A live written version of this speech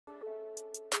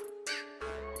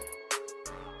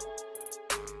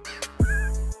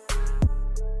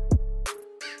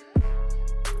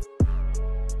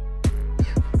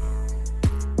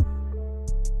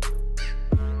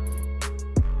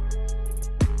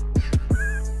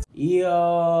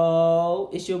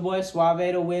Yo, it's your boy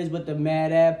Suave the Wiz with the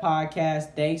Mad Ad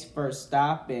Podcast. Thanks for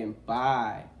stopping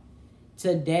by.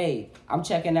 Today, I'm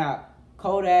checking out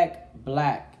Kodak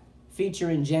Black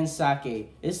featuring Jen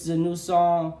Sake. This is a new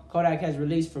song Kodak has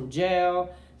released from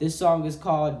jail. This song is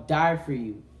called Die For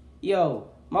You. Yo,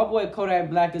 my boy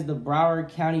Kodak Black is the Broward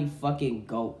County fucking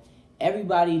GOAT.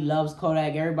 Everybody loves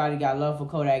Kodak. Everybody got love for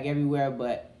Kodak everywhere,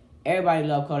 but everybody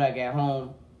love Kodak at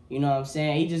home. You know what I'm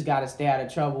saying? He just got to stay out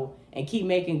of trouble and keep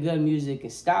making good music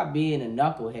and stop being a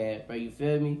knucklehead, bro. You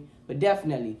feel me? But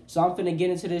definitely. So I'm finna get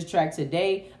into this track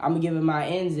today. I'm going to give it my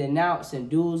ins and outs and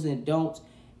do's and don'ts,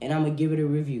 and I'm going to give it a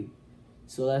review.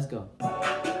 So let's go.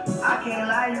 I can't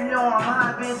lie, you know I'm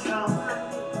hot, bitch.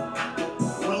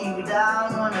 When you die,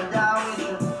 I want to die with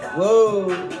you. Whoa.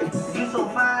 You so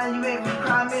fine, you make me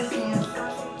cry, missing you.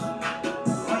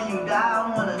 When you die,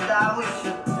 I want to die with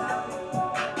you.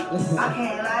 I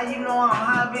can't lie, you know I'm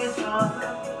hot, bitch.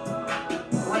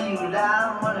 When you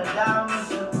die, I wanna die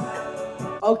with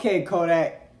you. Okay,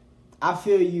 Kodak, I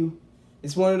feel you.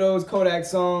 It's one of those Kodak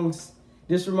songs.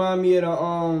 This remind me of the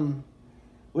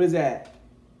what is that?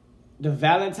 The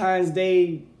Valentine's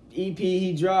Day EP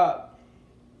he dropped.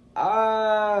 It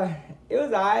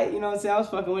was alright, you know what I'm saying? I was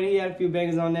fucking with it. He had a few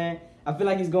bangers on there. I feel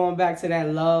like he's going back to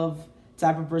that love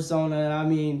type of persona. I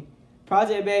mean,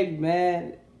 Project Baby,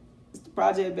 man. It's the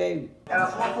Project Baby. And I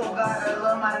swear for God, I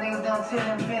love my niggas down till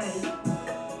infinity.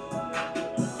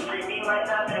 Free me right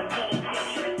now in the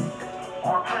penitentiary.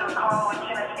 On Twitter call with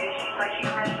Genesis, she's like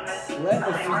she's Richmond. What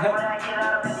the fuck?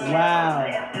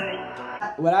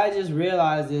 Wow. What I just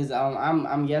realized is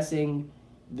I'm guessing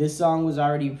this song was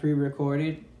already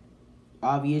pre-recorded,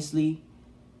 obviously,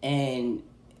 and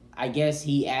I guess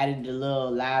he added the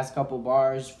little last couple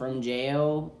bars from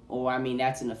jail, or I mean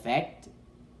that's an effect.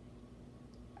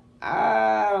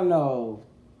 I don't know.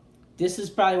 This is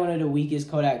probably one of the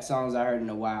weakest Kodak songs I heard in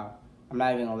a while. I'm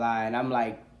not even gonna lie. And I'm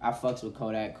like, I fucks with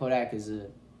Kodak. Kodak is a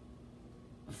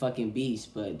fucking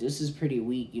beast. But this is pretty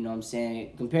weak, you know what I'm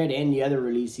saying? Compared to any other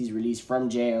release he's released from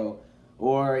jail.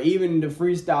 Or even the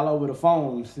freestyle over the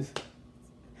phone.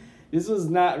 This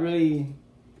was not really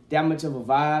that much of a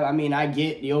vibe. I mean, I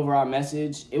get the overall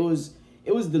message. It was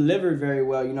delivered very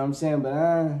well, you know what I'm saying? But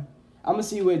I'm gonna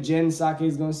see what Jen Sake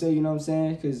is gonna say, you know what I'm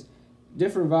saying? Because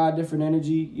different vibe, different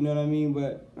energy, you know what I mean?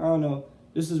 But I don't know.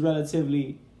 This is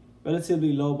relatively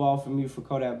low ball for me for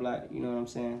Kodak Black, you know what I'm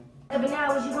saying? But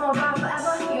now what you gonna buy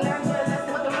forever? You learn to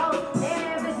listen with the most.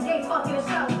 Man, this ain't fucking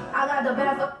yourself. I got the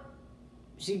bad.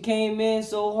 She came in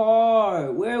so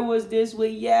hard. Where was this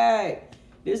with Yak?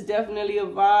 This definitely a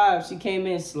vibe. She came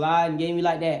in sliding, gave me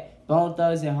like that Bone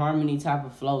Thugs and Harmony type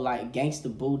of flow, like Gangsta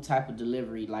Boo type of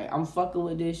delivery. Like, I'm fucking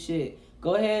with this shit.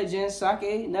 Go ahead, Jen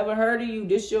Sake. Never heard of you.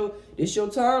 This your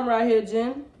time right here,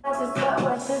 Jen. I'll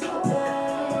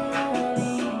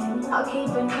keep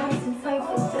it nice and tight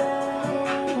for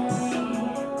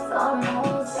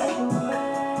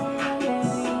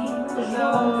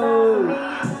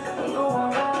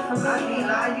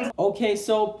Okay,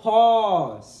 so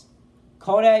pause.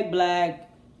 Kodak Black,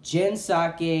 Jen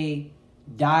Sake,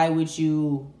 Die With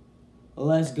You.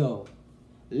 Let's go.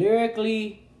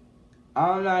 Lyrically,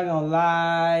 I'm not gonna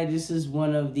lie, this is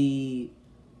one of the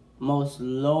most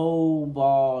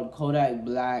low-balled Kodak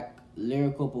Black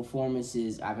lyrical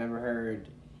performances I've ever heard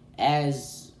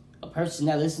as a person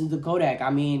that listens to Kodak. I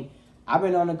mean, I've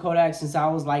been on the Kodak since I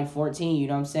was like 14, you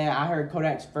know what I'm saying? I heard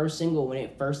Kodak's first single when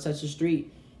it first touched the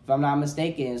street, if I'm not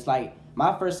mistaken. It's like,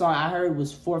 my first song I heard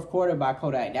was Fourth Quarter by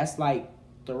Kodak. That's like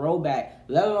throwback.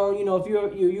 Let alone, you know, if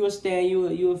you're a stan,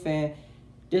 you a fan,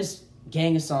 this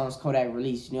gang of songs Kodak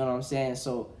released, you know what I'm saying?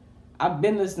 So I've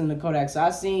been listening to Kodak, so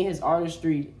I've seen his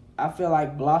artistry, I feel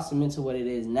like, blossom into what it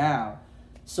is now.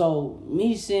 So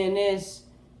me seeing this,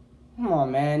 come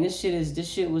on, man, this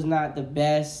shit was not the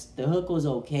best. The hook was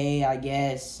okay, I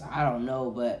guess. I don't know,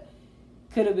 but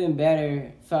could have been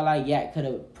better. Felt like Yak could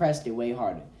have pressed it way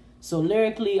harder. So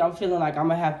lyrically, I'm feeling like I'm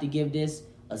gonna have to give this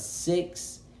a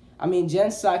 6. I mean, Jen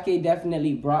Sake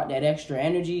definitely brought that extra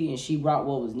energy, and she brought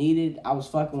what was needed. I was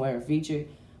fucking with her feature.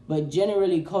 But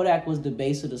generally, Kodak was the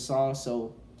base of the song,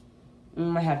 so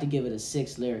I'm gonna have to give it a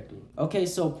 6 lyrically. Okay,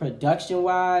 so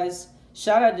production-wise,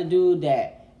 shout out to dude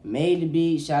that made the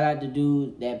beat. Shout out to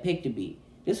dude that picked the beat.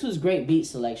 This was great beat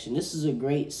selection. This is a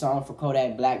great song for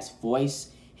Kodak Black's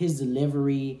voice, his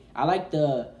delivery. I like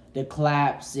the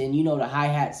claps and, you know, the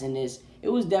hi-hats in this. It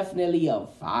was definitely a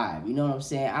vibe, you know what I'm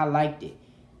saying? I liked it.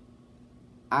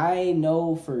 I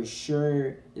know for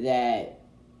sure that,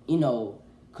 you know,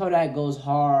 Kodak goes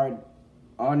hard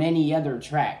on any other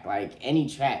track, like any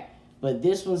track. But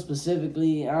this one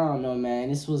specifically, I don't know, man.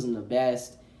 This wasn't the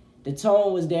best. The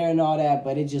tone was there and all that,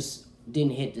 but it just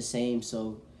didn't hit the same,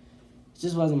 so it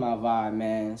just wasn't my vibe,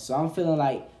 man. So I'm feeling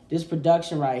like this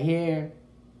production right here,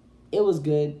 it was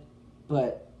good,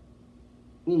 but,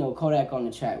 you know, Kodak on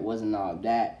the track wasn't all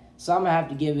that. So I'm going to have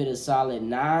to give it a solid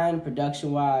 9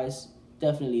 production-wise.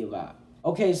 Definitely a vibe.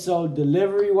 Okay, so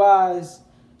delivery-wise,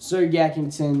 Sir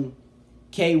Yackington,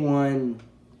 K1,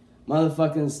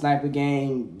 motherfucking Sniper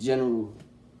Gang General,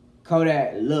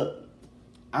 Kodak, look,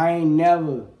 I ain't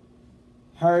never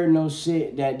heard no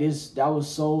shit that was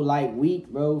so like weak,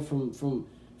 bro,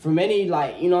 from any,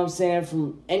 like, you know what I'm saying,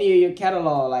 from any of your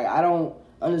catalog. Like, I don't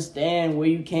understand where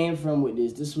you came from with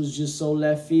this. This was just so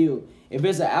left field. If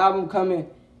it's an album coming,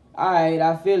 alright,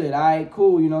 I feel it. Alright,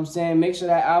 cool, you know what I'm saying? Make sure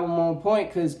that album on point,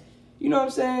 because, you know what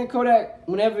I'm saying, Kodak,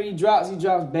 whenever he drops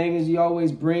bangers. He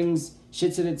always brings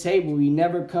shit to the table. He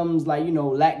never comes like, you know,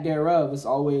 lack thereof. It's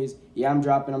always, yeah, I'm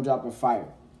dropping fire.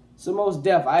 So most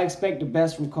def, I expect the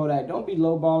best from Kodak. Don't be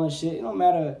lowballing shit. It don't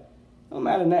matter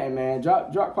nothing, man.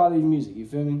 Drop quality music, you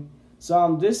feel me?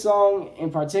 So this song in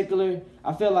particular,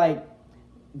 I feel like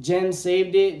Jen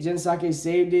Sake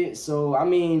saved it. So I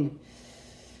mean,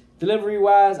 delivery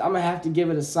wise, I'm gonna have to give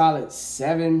it a solid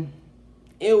 7.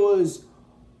 It was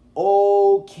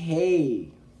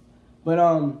okay. But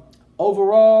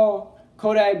overall,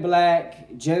 Kodak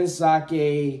Black, Jen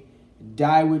Sake,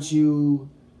 Die With You,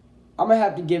 I'm going to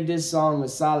have to give this song a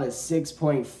solid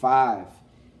 6.5.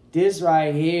 This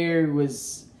right here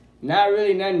was not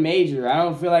really nothing major. I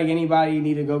don't feel like anybody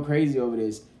need to go crazy over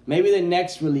this. Maybe the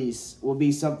next release will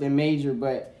be something major,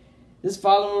 but this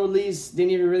following release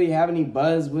didn't even really have any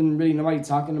buzz. Wasn't really nobody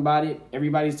talking about it.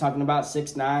 Everybody's talking about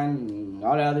 6ix9ine and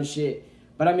all that other shit.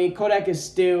 But I mean, Kodak is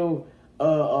still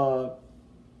a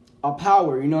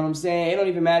power, you know what I'm saying? It don't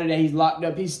even matter that he's locked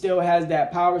up. He still has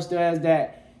that power, still has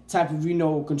that type of, you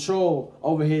know, control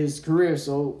over his career.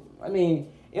 So, I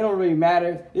mean, it don't really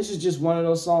matter. This is just one of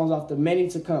those songs off the many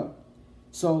to come.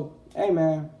 So, hey,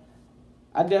 man,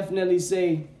 I definitely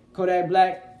say Kodak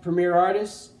Black, premier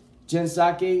artist. Jen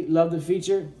Sake, love the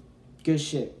feature. Good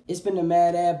shit. It's been the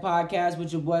Mad Ad Podcast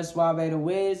with your boy Suave the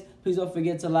Wiz. Please don't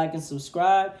forget to like and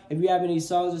subscribe. If you have any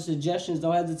songs or suggestions,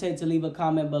 don't hesitate to leave a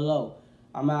comment below.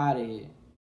 I'm out of here.